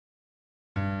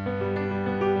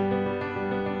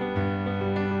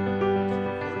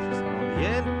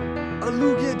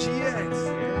Lugia GX.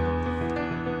 Yeah.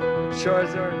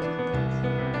 Charizard GX.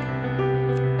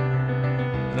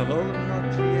 And a Alolan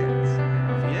GX. And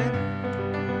on the end,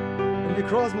 a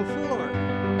Necrozma Full Art.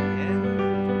 And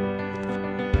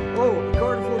oh, a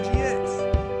Gardevoir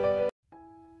GX.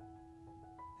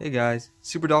 Hey guys,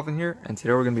 Super Dolphin here, and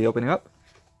today we're going to be opening up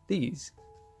these.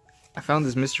 I found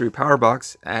this mystery power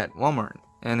box at Walmart,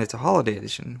 and it's a holiday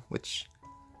edition, which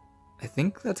I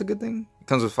think that's a good thing. It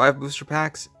comes with 5 booster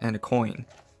packs and a coin,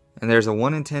 and there's a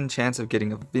 1 in 10 chance of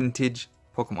getting a vintage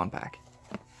Pokemon pack.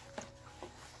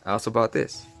 I also bought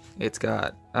this. It's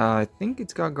got, I think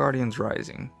it's got Guardians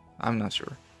Rising. I'm not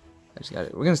sure. I just got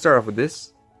it. We're going to start off with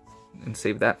this and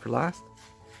save that for last.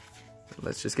 So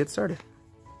let's just get started.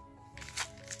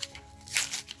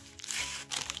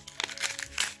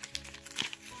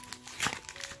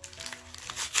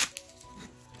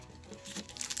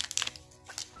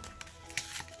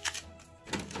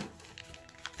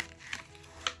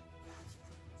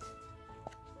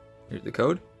 Here's the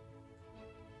code.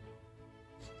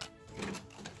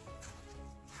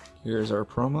 Here's our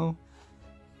promo.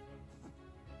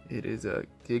 It is a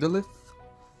Gigalith.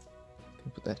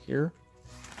 Put that here.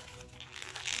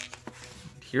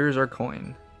 Here's our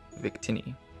coin,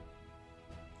 Victini.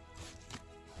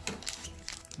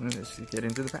 Let's get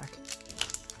into the pack.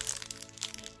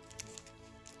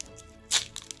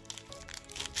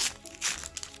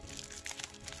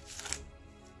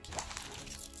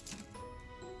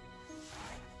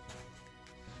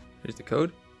 Here's the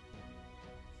code.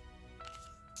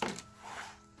 Let's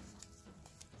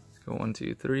go 1,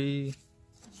 2, 3.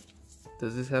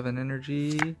 Does this have an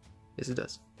energy? Yes, it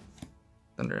does.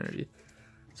 Thunder energy.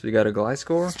 So we got a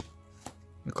Gliscor,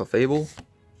 a Clefable,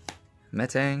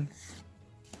 Metang,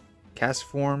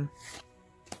 Castform,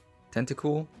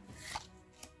 Tentacool,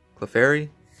 Clefairy,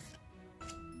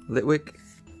 Litwick,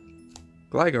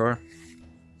 Gligar.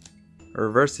 Our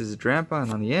reverse is a Drampa,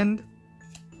 and on the end,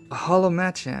 a Holo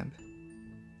Machamp.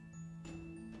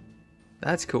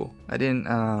 That's cool. I didn't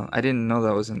know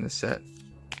that was in this set.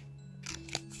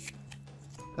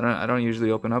 I don't usually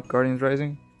open up Guardians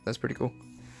Rising. That's pretty cool.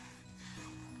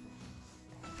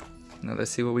 Now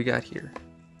let's see what we got here.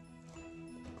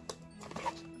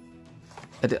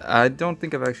 I don't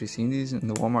think I've actually seen these in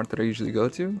the Walmart that I usually go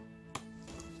to.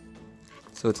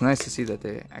 So it's nice to see that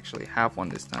they actually have one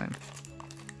this time.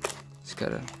 Just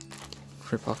gotta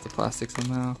rip off the plastic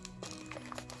somehow.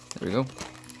 There we go.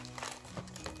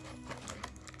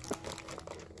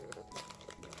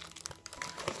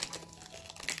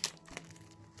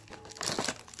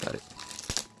 Got it.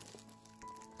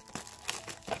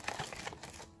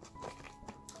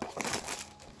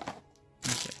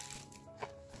 Okay.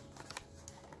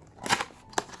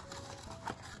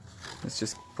 Let's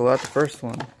just pull out the first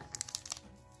one.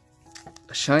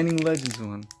 A Shining Legends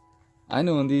one. I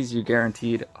know in these you're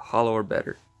guaranteed a holo or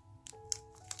better.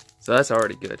 So that's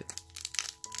already good.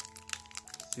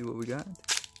 Let's see what we got.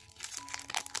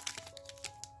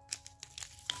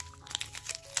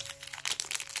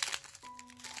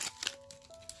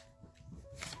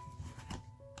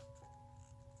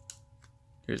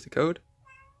 Here's the code.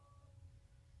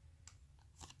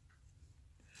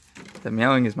 The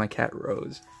meowing is my cat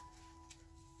Rose.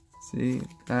 See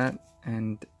that?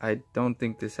 And I don't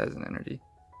think this has an energy.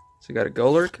 So we got a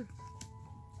Golurk,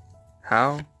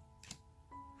 How,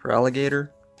 Feraligatr,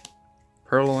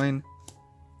 Purloin,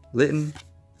 Litten,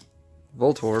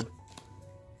 Voltorb,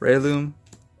 Breloom,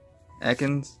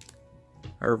 Ekans.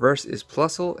 Our reverse is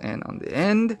Plusle, and on the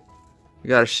end, we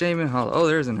got a Shaman Hollow. Oh,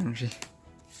 there's an energy.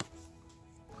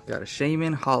 We got a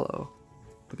Shaman Hollow.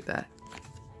 Look at that.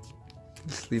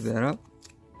 Just leave that up.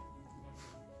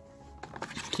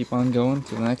 Keep on going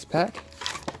to the next pack.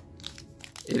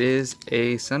 It is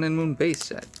a Sun and Moon base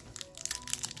set.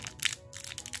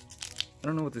 I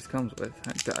don't know what this comes with.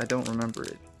 I don't remember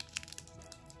it.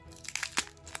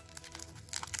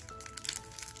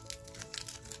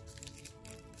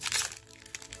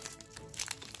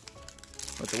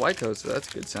 Well, it's a white code, so that's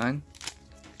a good sign.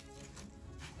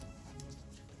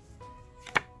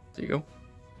 There you go.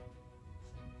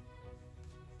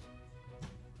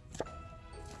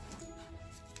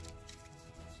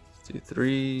 Let's do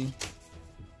 3.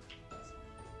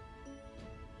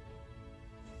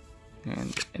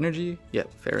 And energy?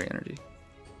 Yep, fairy energy.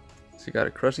 So you got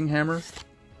a Crushing Hammer,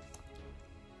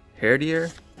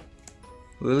 Herdier,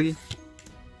 Lily,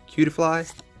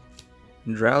 Cutiefly,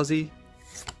 Drowsy,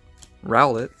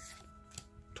 Rowlet,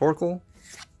 Torkoal,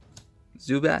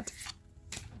 Zubat.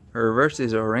 Her reverse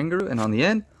is Oranguru, and on the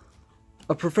end,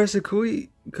 a Professor Kukui.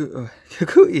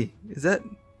 Is that?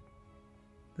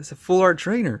 That's a full art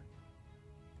trainer.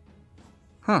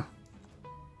 Huh.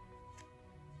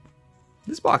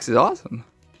 This box is awesome.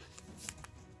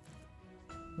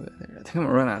 I think I'm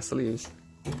gonna run out of sleeves.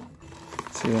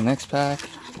 See, the next pack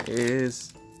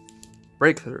is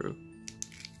Breakthrough.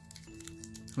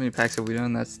 How many packs have we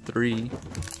done? That's 3,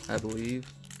 I believe.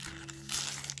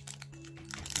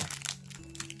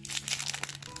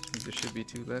 I think there should be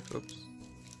 2 left. Oops.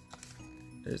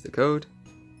 There's the code.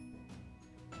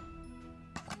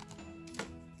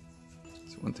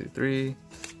 So 1, 2, 3.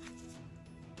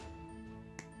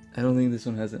 I don't think this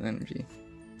one has an energy.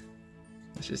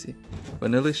 Let's just see.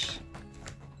 Vanillish.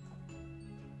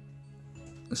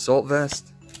 Assault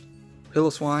Vest.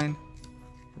 Pillow-Swine.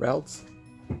 Routes.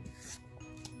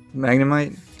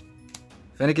 Magnemite.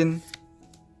 Fennekin.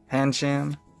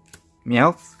 Pancham.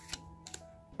 Meowth.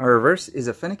 Our reverse is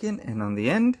a Fennekin, and on the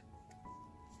end,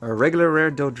 our regular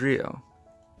rare Dodrio.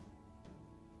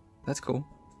 That's cool.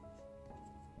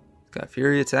 It's got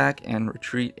Fury Attack and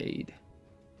Retreat Aid.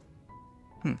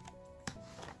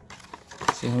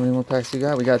 Let's see how many more packs we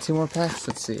got. We got 2 more packs.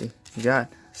 Let's see. We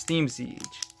got Steam Siege.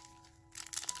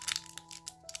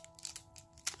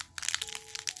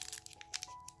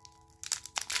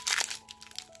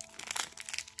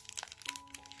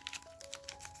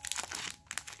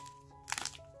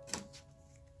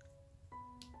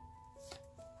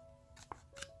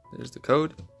 There's the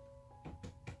code.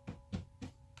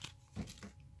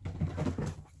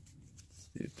 Let's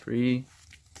do 3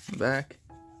 back.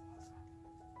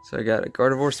 So I got a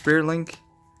Gardevoir Spirit Link,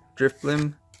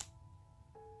 Drifblim,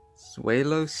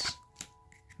 Suelos,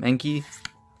 Mankey,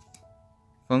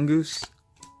 Fungoose,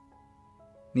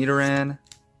 Nidoran,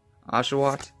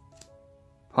 Oshawott,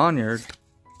 Pawniard.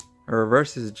 Our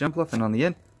reverse is a Jumpluff, and on the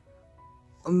end,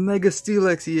 a Mega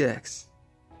Steelix EX.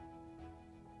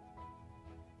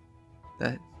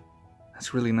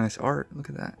 That's really nice art. Look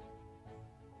at that.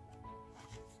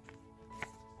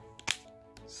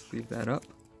 Sleeve that up.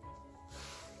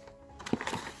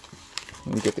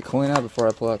 Let me get the coin out before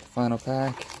I pull out the final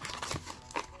pack.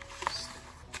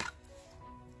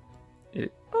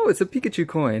 Oh, it's a Pikachu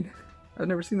coin. I've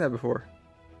never seen that before.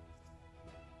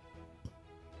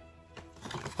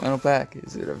 Final pack.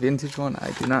 Is it a vintage one?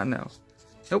 I do not know.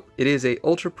 Nope, it is a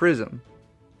Ultra Prism.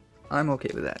 I'm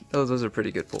okay with that. Those are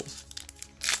pretty good pulls.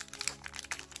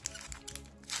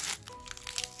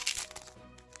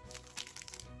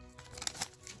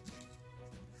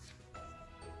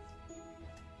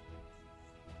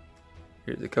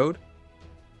 Here's the code.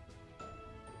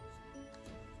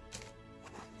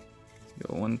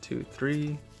 Go 1, 2,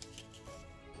 3.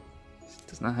 This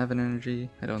does not have an energy.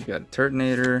 I don't got a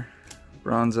Turtonator,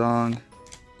 Bronzong,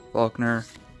 Falkner,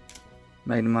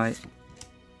 Magnemite,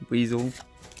 Weasel,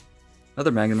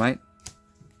 another Magnemite,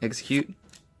 Execute,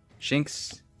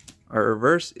 Shinx. Our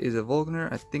reverse is a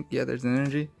Volkner. I think, yeah, there's an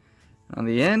energy. And on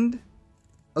the end,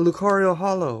 a Lucario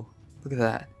Hollow. Look at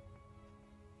that.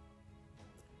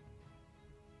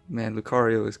 Man,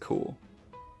 Lucario is cool.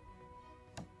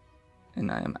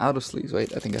 And I am out of sleeves.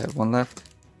 Wait, I think I have 1 left.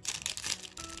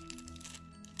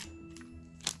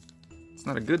 It's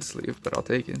not a good sleeve, but I'll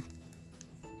take it.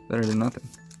 Better than nothing.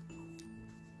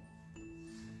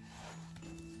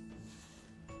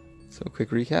 So, quick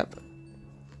recap.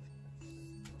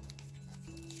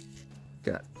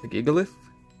 Got the Gigalith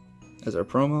as our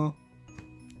promo.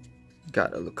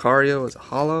 Got a Lucario as a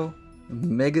holo. A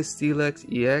Mega Steelix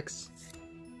EX.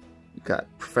 We got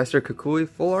Professor Kukui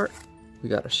full art. We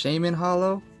got a Shaman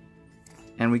holo.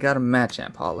 And we got a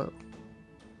Machamp holo.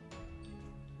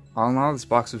 All in all, this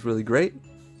box was really great.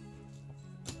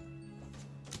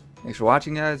 Thanks for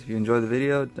watching, guys. If you enjoyed the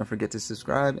video, don't forget to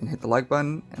subscribe and hit the like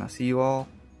button. And I'll see you all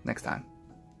next time.